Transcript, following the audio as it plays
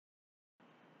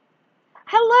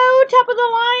Hello, top of the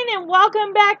line, and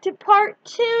welcome back to part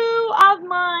 2 of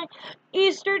my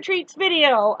Easter treats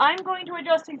video. I'm going to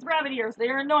adjust these rabbit ears. They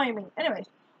are annoying me. Anyways,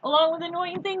 along with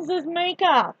annoying things is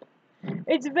makeup.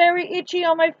 It's very itchy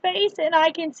on my face, and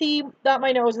I can see that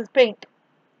my nose is pink.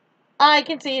 I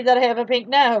can see that I have a pink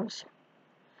nose.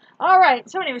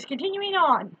 Alright, so anyways, continuing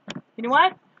on. You know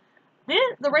what?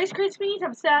 The Rice Krispies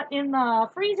have sat in the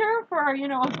freezer for, a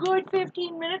good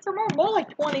 15 minutes or more like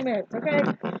 20 minutes, okay?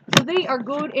 So they are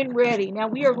good and ready. Now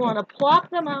we are going to plop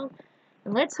them out,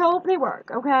 and let's hope they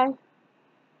work, okay?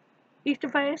 Easter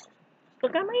face.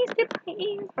 Look at my Easter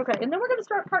face. Okay, and then we're going to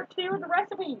start part 2 of the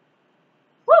recipe.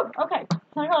 Woo! Okay,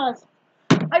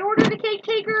 I ordered the cake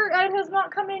taker, and it has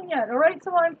not come in yet, alright?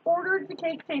 So I've ordered the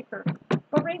cake taker.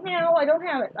 But right now, I don't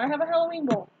have it. I have a Halloween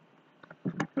bowl.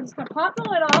 I'm just going to pop the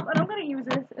lid off, and I'm going to use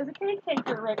this as a cake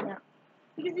taker right now.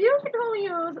 Because you can only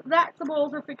use that the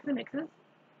bowls or fix and mixes.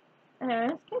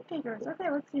 And cake takers.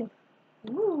 Okay, let's see.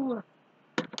 Ooh.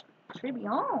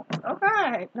 Tribbions.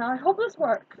 Okay. Now I hope this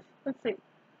works. Let's see.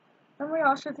 Oh my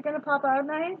gosh, is it going to pop out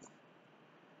nice?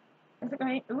 Is it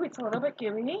going to... Ooh, it's a little bit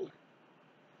gooey.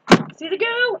 See the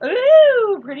go?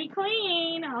 Ooh, pretty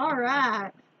clean.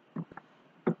 Alright.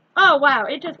 Oh, wow,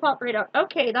 it just popped right out.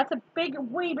 Okay, that's a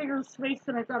way bigger space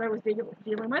than I thought I was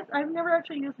dealing with. I've never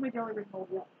actually used my jelly ring mold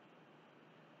yet.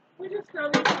 We just throw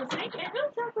these in the sink, and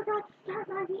oops, I forgot to start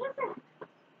my music.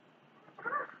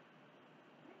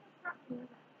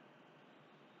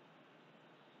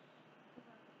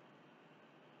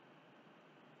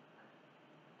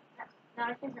 Now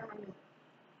I can hear my music.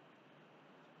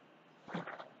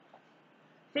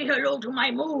 Say hello to my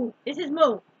Moo. This is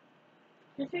Moo.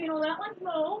 Just so you know, that one's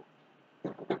Moo.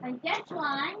 And this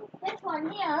one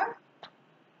here,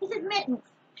 this is Mittens.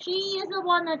 She is the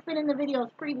one that's been in the videos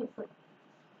previously.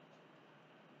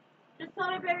 Just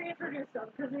thought I'd better introduce them,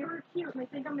 because they were cute, and I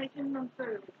think I'm making them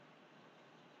food.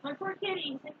 My poor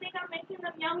kitties, I think I'm making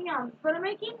them yum-yums, but I'm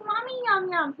making mommy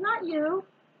yum-yums, not you.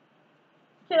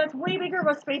 Okay, that's way bigger of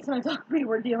a space than I thought we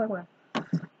were dealing with.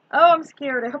 Oh, I'm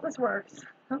scared. I hope this works.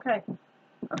 Okay.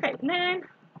 Okay, and then,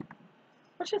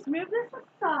 let's just move this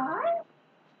aside.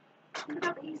 Think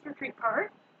about the Easter treat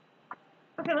part.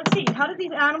 Okay, let's see. How did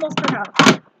these animals turn out?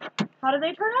 How did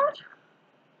they turn out?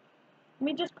 Let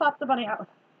me just pop the bunny out.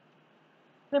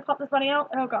 Did I pop this bunny out?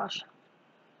 Oh gosh.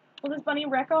 Will this bunny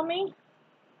wreck on me?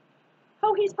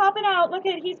 Oh, he's popping out. Look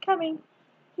at it. He's coming.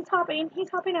 He's hopping. He's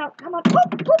hopping out. Come on.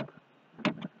 Whoop, whoop.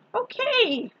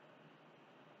 Okay.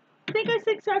 I think I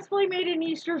successfully made an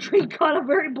Easter treat called a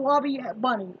very blobby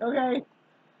bunny. Okay.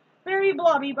 Very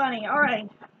blobby bunny.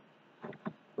 Alright.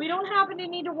 We don't happen to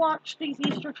need to watch these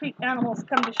Easter treat animals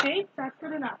come to shape. That's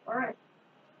good enough. Alright.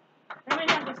 I might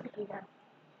have this sticky again.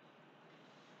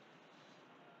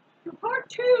 To part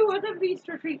 2 of the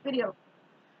Easter treat video.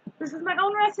 This is my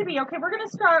own recipe. Okay, we're going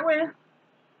to start with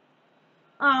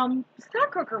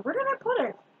snack cooker. Where did I put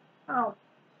it? Oh.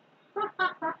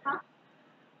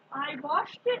 I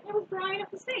washed it and it was drying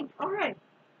at the sink. Alright.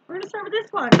 We're going to start with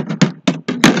this one.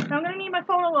 Now I'm going to need my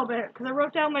phone a little bit because I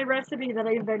wrote down my recipe that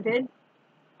I invented.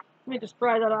 Let me just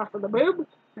dry that off with the boob.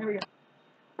 There we go.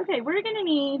 Okay, we're going to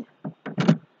need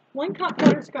 1 cup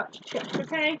butterscotch chips,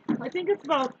 okay? I think it's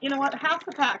about, you know what, half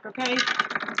the pack, okay?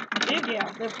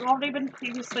 Yeah, they've already been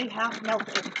previously half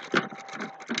melted.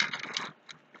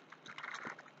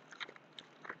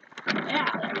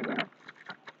 Yeah, there we go.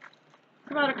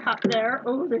 It's about a cup there.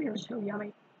 Oh, they are so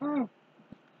yummy.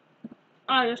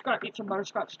 I just got to eat some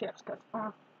butterscotch chips, because,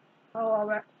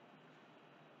 alright.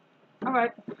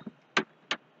 Alright.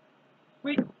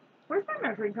 Wait, where's my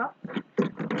measuring cup?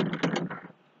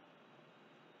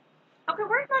 Okay,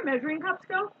 where'd my measuring cups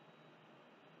go?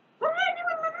 What did I do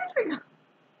with my measuring cup?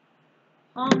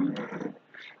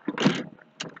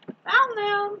 Found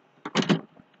them.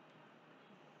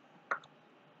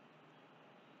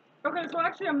 Okay, so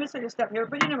actually I'm missing a step here,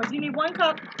 but anyways, you need 1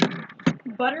 cup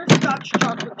butterscotch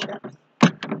chocolate chips.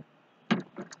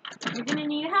 You're gonna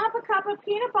need half a cup of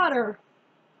peanut butter.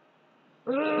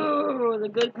 Ooh, the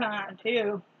good kind,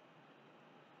 too.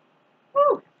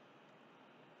 Woo!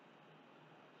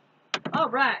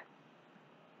 Alright.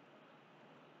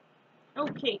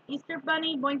 Okay, Easter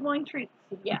Bunny boing boing treats.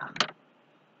 Yeah.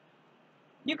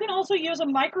 You can also use a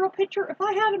micro pitcher. If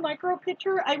I had a micro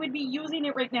pitcher, I would be using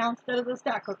it right now instead of the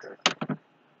stack cooker.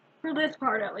 For this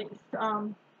part, at least. A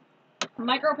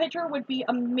micro pitcher would be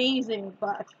amazing,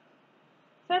 but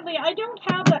sadly, I don't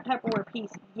have that Tupperware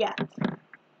piece yet.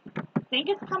 I think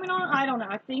it's coming on. I don't know.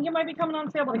 I think it might be coming on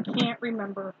sale, but I can't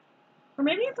remember. Or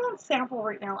maybe it's on sample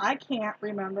right now. I can't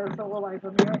remember for the life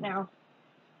of me right now.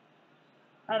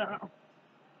 I don't know.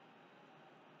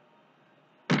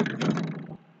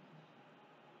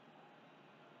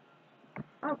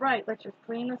 Alright, let's just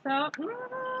clean this out.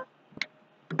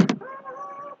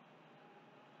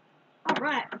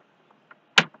 Alright.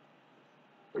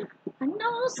 I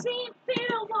know St.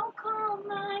 Peter won't call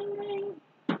my name.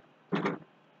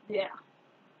 Yeah.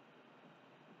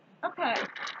 Okay.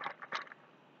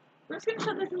 We're just going to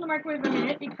set this in the microwave in a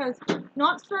minute because,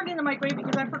 not starting the microwave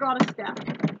because I forgot a step.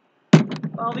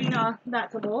 Well,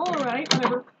 that's a bowl, alright,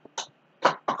 whatever.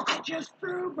 I just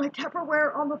threw my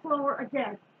Tupperware on the floor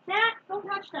again. Cat, don't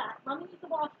touch that. Let me need to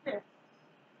wash this.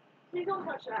 Please don't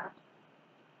touch that.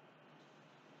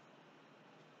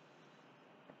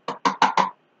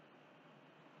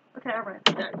 Okay, alright.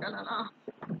 No.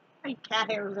 I eat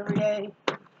cat hairs every day.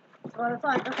 That's what it's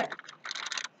like. Okay.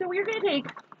 So we're going to take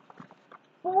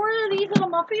 4 of these little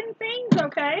muffin things,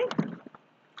 okay?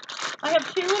 I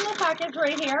have 2 in the package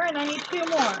right here, and I need 2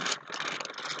 more.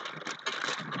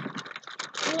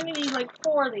 I'm going to need like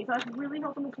 4 of these. I was really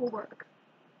hoping this will work.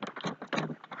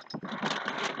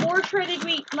 4 shredded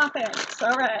wheat muffins.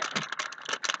 Alright.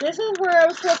 This is where I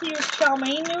was supposed to use chow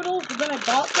mein noodles, but then I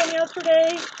bought some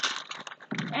yesterday.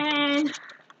 And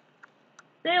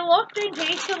they looked and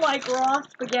tasted like raw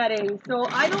spaghetti. So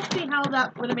I don't see how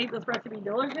that would have made this recipe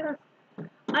delicious.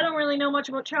 I don't really know much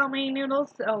about chow mein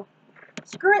noodles, so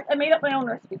screw it, I made up my own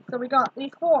recipe. So we got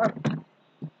these 4. So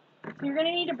you're going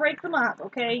to need to break them up,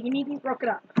 okay? You need these broken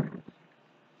up.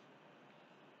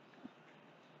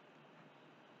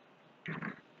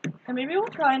 And maybe we'll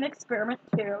try an experiment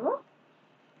too.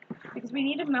 Because we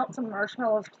need to melt some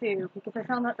marshmallows too. Because I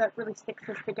found that really sticks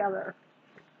this together.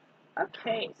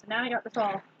 Okay, so now I got this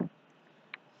all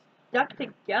stuck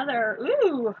together.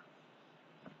 Ooh!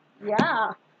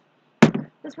 Yeah.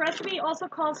 This recipe also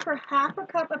calls for half a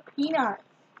cup of peanuts.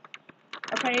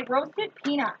 Okay, roasted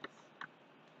peanuts.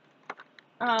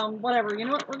 Whatever, you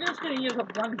know what, we're just going to use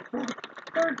up 1/3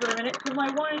 for a minute, because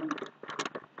my one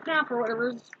snap or whatever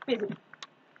is busy.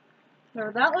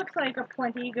 So that looks like a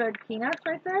plenty good peanuts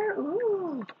right there.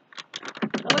 Ooh,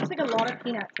 that looks like a lot of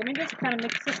peanuts. Let me just kind of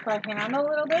mix this by hand a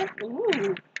little bit.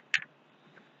 Ooh,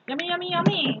 yummy, yummy,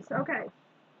 yummy. Okay.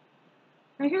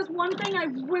 Now here's one thing I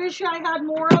wish I had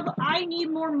more of. I need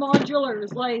more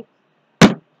modulars. Like,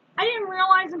 I didn't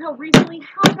realize until recently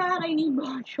how bad I need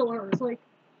modulars. Like,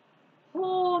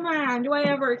 oh man, do I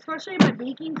ever, especially in my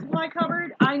baking supply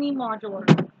cupboard, I need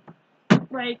modulars.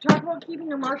 Right, talk about keeping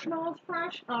your marshmallows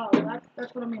fresh. Oh,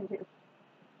 that's what I'm into.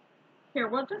 Here,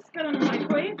 we'll just get in the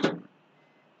microwave.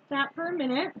 That for a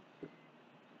minute.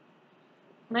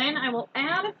 Then I will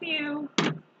add a few.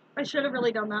 I should have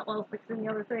really done that while fixing the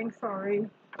other thing. Sorry.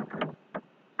 Ah,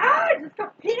 I just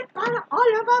got peanut butter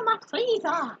all over my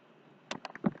freezer.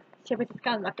 Should we just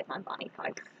gotta look at my bunny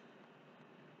pipes?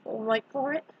 We'll wait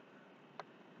for it.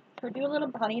 So do a little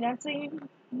bunny dancing.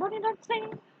 Bunny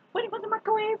dancing. Waiting for the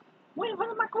microwave. Waiting for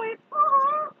the microwave.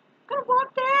 Oh, gonna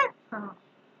walk there. Oh.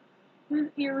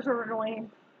 His ears are annoying.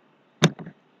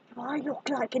 Do I look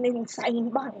like an insane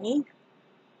bunny?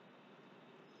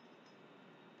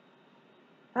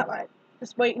 Alright,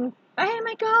 just waiting. Oh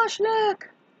my gosh, look!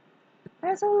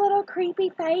 There's a little creepy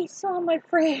face on my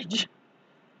fridge.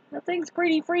 That thing's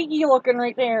pretty freaky looking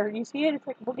right there. You see it? It's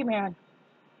like a boogeyman.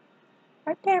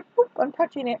 Right there. Boop, I'm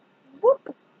touching it. Boop.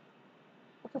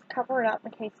 I'll just cover it up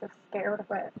in case it's scared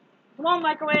of it. Come on,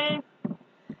 microwave.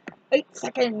 8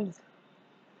 seconds.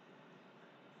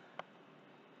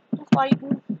 Just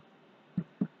waiting.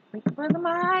 Wait for the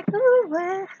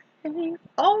microwave.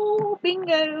 Oh,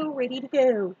 bingo. Ready to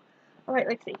go. Alright,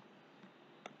 let's see.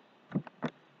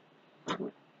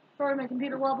 Sorry, my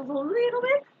computer wobbles a little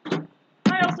bit.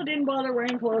 I also didn't bother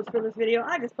wearing clothes for this video.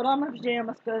 I just put on my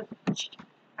pajamas because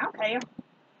I don't care.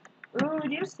 Ooh,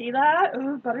 do you see that?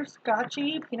 Ooh,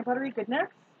 butterscotchy, peanut buttery goodness.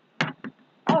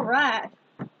 Alright.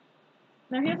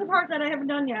 Now here's the part that I haven't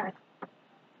done yet.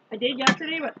 I did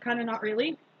yesterday, but kind of not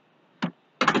really.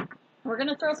 We're going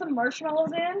to throw some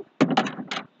marshmallows in.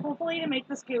 Hopefully to make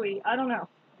this gooey. I don't know.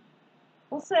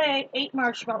 We'll say 8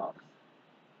 marshmallows.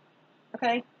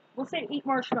 Okay? We'll say 8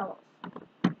 marshmallows.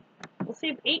 We'll see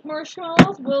if 8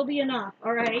 marshmallows will be enough.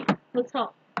 Alright? Let's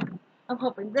hope. I'm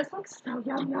hoping. This looks so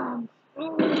yum yum.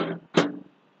 Ooh.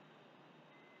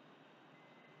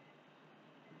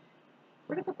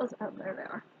 Where did I put those? Oh, there they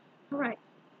are. Alright.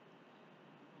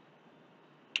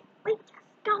 We just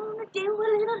gonna do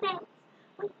a little dance.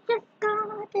 We just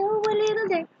gonna do a little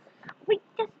dance. We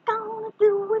just gonna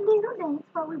do a little dance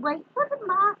while we wait for the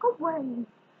microwave.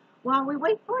 While we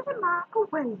wait for the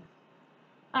microwave.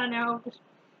 I know. Just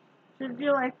should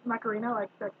do like Macarena, like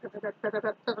the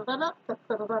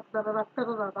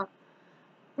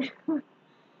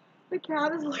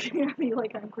cat is looking at me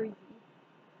like I'm crazy.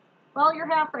 Well, you're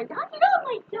half right. How do you know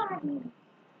my daddy?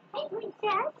 Hey,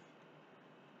 Princess.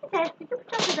 Princess, did you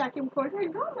pick up the vacuum cleaner?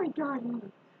 No, my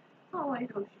darling. Oh, I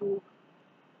love you.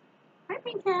 Hi,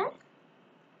 Princess.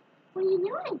 What are you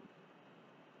doing?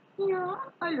 Yeah,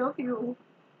 I love you.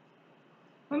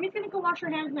 Mommy's gonna go wash her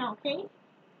hands now, okay?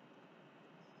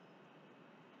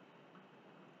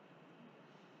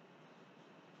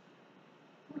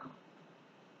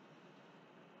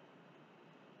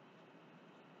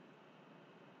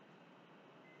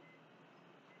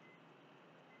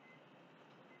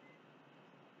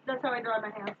 That's how I dry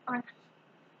my hands.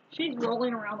 She's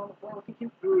rolling around on the floor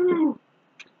thinking, ooh,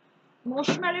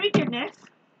 marshmallowy goodness.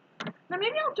 Now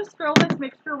maybe I'll just throw this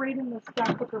mixture right in the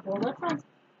stack cooker bowl. That sounds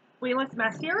way less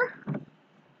messier.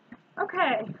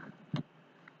 Okay.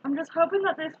 I'm just hoping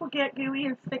that this will get gooey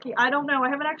and sticky. I don't know. I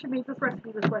haven't actually made this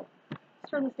recipe this way.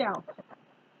 Let's turn this down.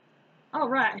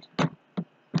 Alright.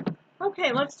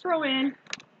 Okay, let's throw in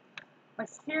my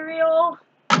cereal,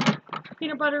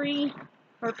 peanut buttery,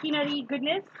 or peanutty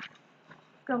goodness.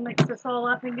 Gonna mix this all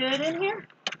up and good in here.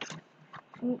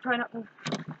 Try not to.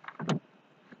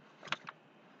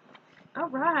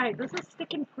 Alright, this is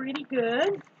sticking pretty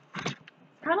good.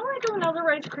 Kind of like another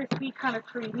Rice Krispie kind of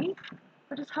creamy.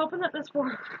 I'm just hoping that this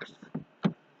works.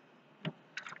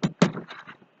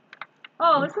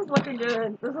 Oh, this is looking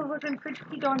good. This is looking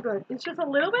pretty darn good. It's just a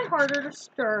little bit harder to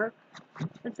stir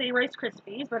than, say, Rice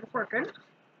Krispies, but it's working.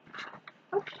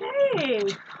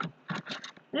 Okay.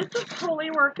 This is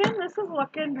totally working. This is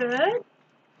looking good.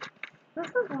 This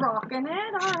is rocking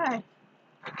it. Alright.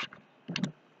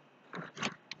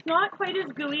 It's not quite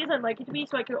as gooey as I'd like it to be,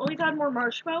 so I could always add more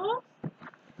marshmallows.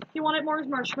 If you want it more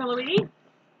marshmallowy.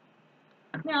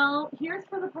 Now, here's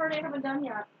for the part I haven't done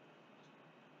yet.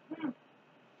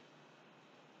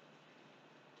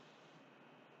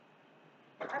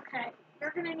 Okay,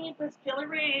 you're gonna need this jelly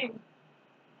ring.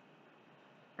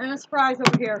 And a surprise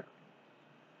over here.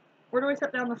 Where do I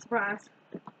set down the surprise?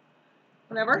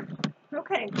 Whatever.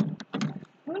 Okay.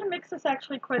 I'm gonna mix this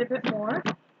actually quite a bit more.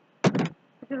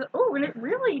 Because, oh, and it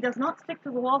really does not stick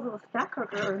to the walls of the stack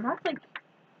cooker. And that's like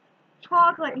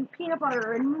chocolate and peanut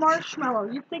butter and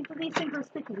marshmallow. You'd think that these things are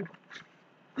sticky.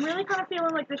 I'm really kind of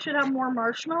feeling like this should have more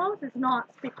marshmallows. It's not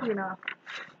sticky enough.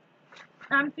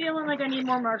 I'm feeling like I need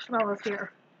more marshmallows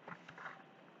here.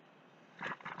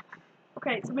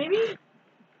 Okay, so maybe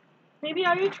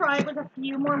I would try it with a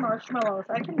few more marshmallows.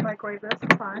 I can microwave this,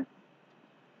 it's fine.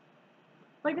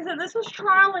 Like I said, this was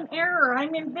trial and error.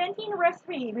 I'm inventing a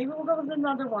recipe. Maybe we'll go with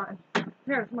another one.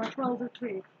 Here's marshmallows are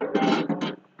cheap.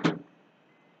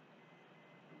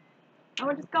 I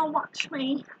would just go watch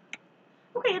me.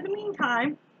 Okay, in the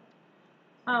meantime,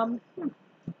 and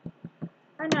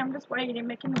I'm just waiting and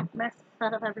making a mess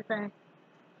out of everything.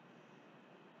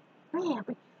 Oh yeah,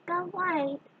 we just gotta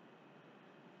wait.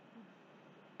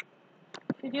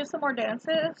 Should do some more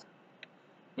dances?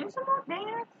 Do some more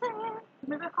dancing.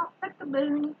 Maybe hop back the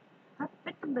moon. Hop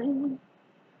back the moon.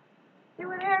 Do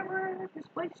whatever, just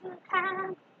wasting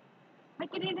time.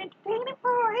 Making it entertaining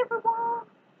for everyone.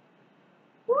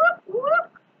 Whoop,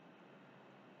 whoop.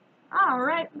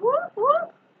 Alright, whoop,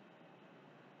 whoop.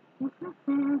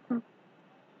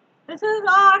 This is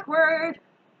awkward.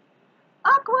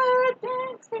 Awkward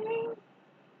dancing.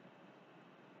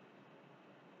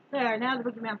 There, now the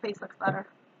boogeyman face looks better.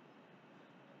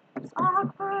 It's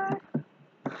awkward.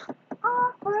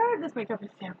 Awkward. This makeup is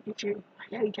so itchy.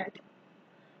 I hate it.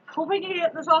 Hope I can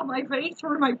get this off my face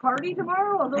for my party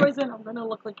tomorrow, otherwise then I'm gonna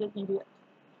look like an idiot.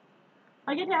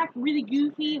 I get to act really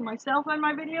goofy myself on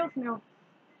my videos, you know.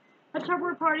 At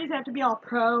Tupperware parties I have to be all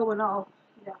pro and all,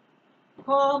 yeah,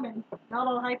 calm and not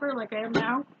all hyper like I am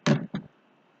now.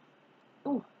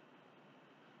 Ooh.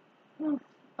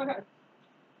 Okay.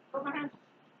 Put my hands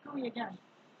gooey again.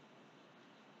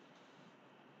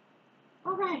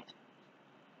 Alright.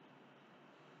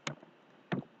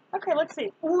 Okay, let's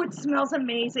see. Ooh, it smells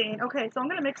amazing. Okay, so I'm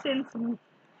gonna mix in some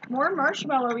more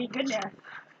marshmallowy goodness.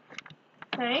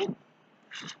 Okay.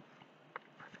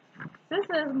 This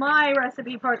is my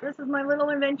recipe part. This is my little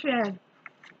invention.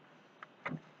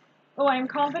 Oh, I am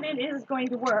confident it is going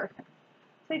to work.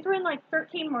 So I threw in like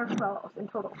 13 marshmallows in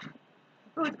total.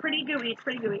 Oh, it's pretty gooey. It's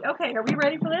pretty gooey. Okay, are we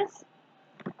ready for this?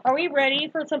 Are we ready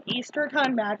for some Easter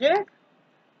time magic?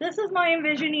 This is my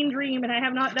envisioning dream, and I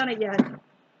have not done it yet.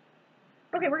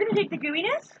 Okay, we're going to take the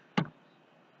gooiness,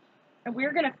 and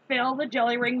we're going to fill the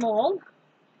jelly ring mold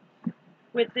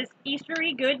with this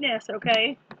Eastery goodness,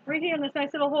 okay? Right here in this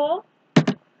nice little hole.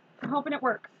 I'm hoping it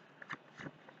works.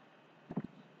 So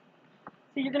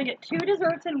you're going to get 2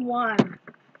 desserts in one.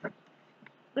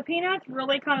 The peanuts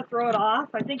really kind of throw it off.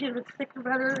 I think it would stick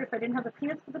better if I didn't have the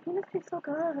peanuts, but the peanuts taste so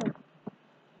good.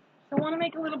 So I want to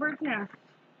make a little bird's nest.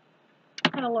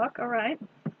 kind of look. All right.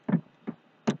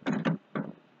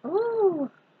 Ooh.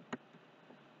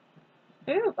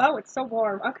 Ooh. Oh, it's so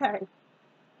warm. Okay.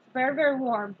 It's very, very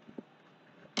warm.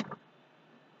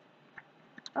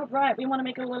 All right. We want to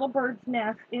make a little bird's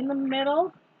nest in the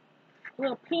middle. A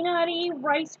little peanutty,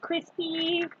 Rice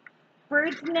Krispie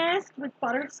bird's nest with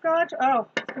butterscotch. Oh,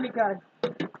 it's going to be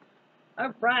good.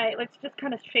 All right. Let's just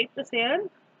kind of shape this in.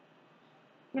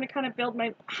 I'm going to kind of build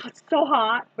my... Oh, it's so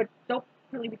hot, but don't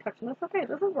really be touching this. Okay,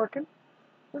 this is working.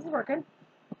 This is working.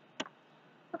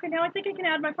 Okay, now I think I can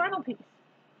add my final piece.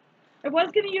 I was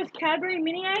going to use Cadbury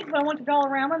mini eggs, but I went to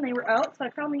Dollarama and they were out, so I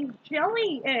found these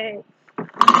jelly eggs.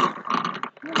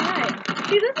 Alright.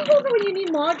 See, this is also when you need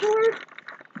modulars.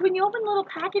 When you open little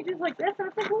packages like this, and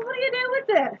it's like, well, what do you do with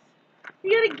this?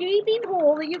 You got a gaping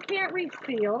hole that you can't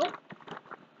reseal.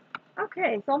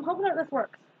 Okay, so I'm hoping that this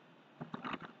works.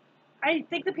 I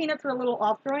think the peanuts are a little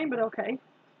off-drawing, but okay.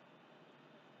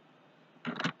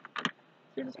 So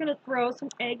you're just going to throw some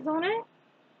eggs on it.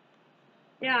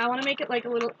 Yeah, I want to make it like a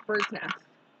little bird's nest.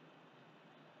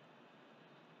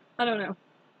 I don't know.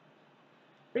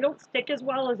 They don't stick as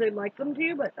well as I'd like them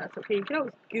to, but that's okay. You can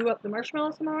always goo up the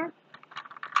marshmallows some more.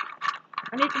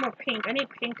 I need some more pink. I need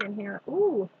pink in here.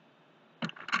 Ooh.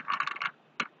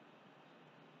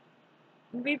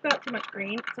 We've got too much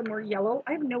green. Some more yellow.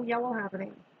 I have no yellow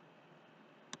happening.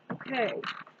 Okay.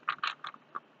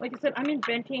 Like I said, I'm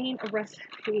inventing a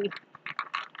recipe.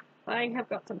 I have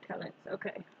got some talents.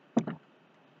 Okay.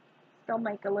 Still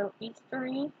make a little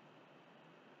Eastery.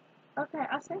 Okay,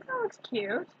 I think that looks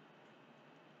cute.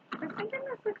 I'm thinking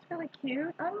this looks really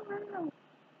cute. I don't know.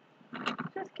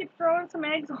 Just keep throwing some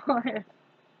eggs on it.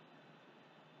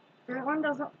 Everyone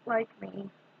doesn't like me.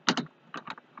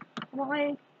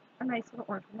 Why? A nice little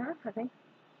orange in there, I think.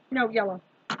 No, yellow.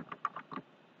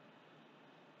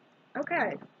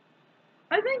 Okay.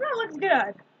 I think that looks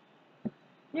good.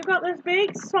 You've got this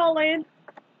big, solid,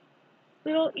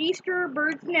 little Easter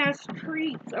bird's nest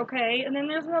treats, okay? And then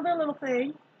there's another little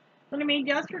thing that I made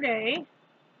yesterday.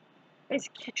 Is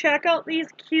check out these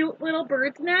cute little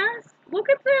bird's nests. Look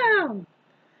at them.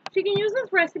 So you can use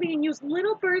this recipe and use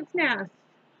little bird's nests.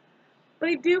 But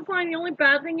I do find the only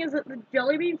bad thing is that the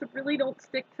jelly beans really don't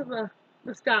stick to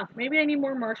the stuff. Maybe I need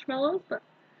more marshmallows, but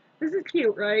this is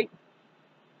cute, right?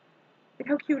 Like,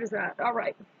 how cute is that? All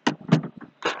right.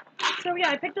 So yeah,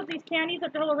 I picked up these candies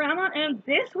at Dollarama, and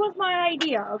this was my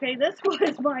idea, okay? This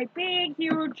was my big,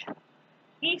 huge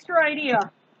Easter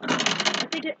idea.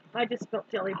 I just spilled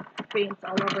jelly beans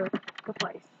all over the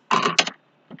place.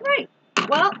 Right.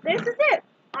 Well, this is it.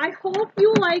 I hope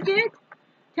you like it.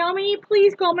 Tell me,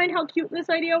 please comment how cute this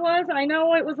idea was. I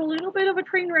know it was a little bit of a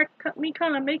train wreck, me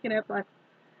kind of making it, but it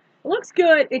looks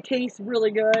good. It tastes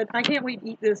really good. I can't wait to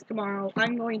eat this tomorrow.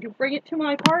 I'm going to bring it to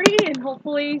my party, and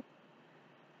hopefully,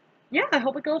 yeah, I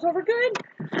hope it goes over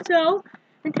good. So,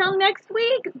 until next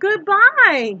week,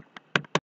 goodbye.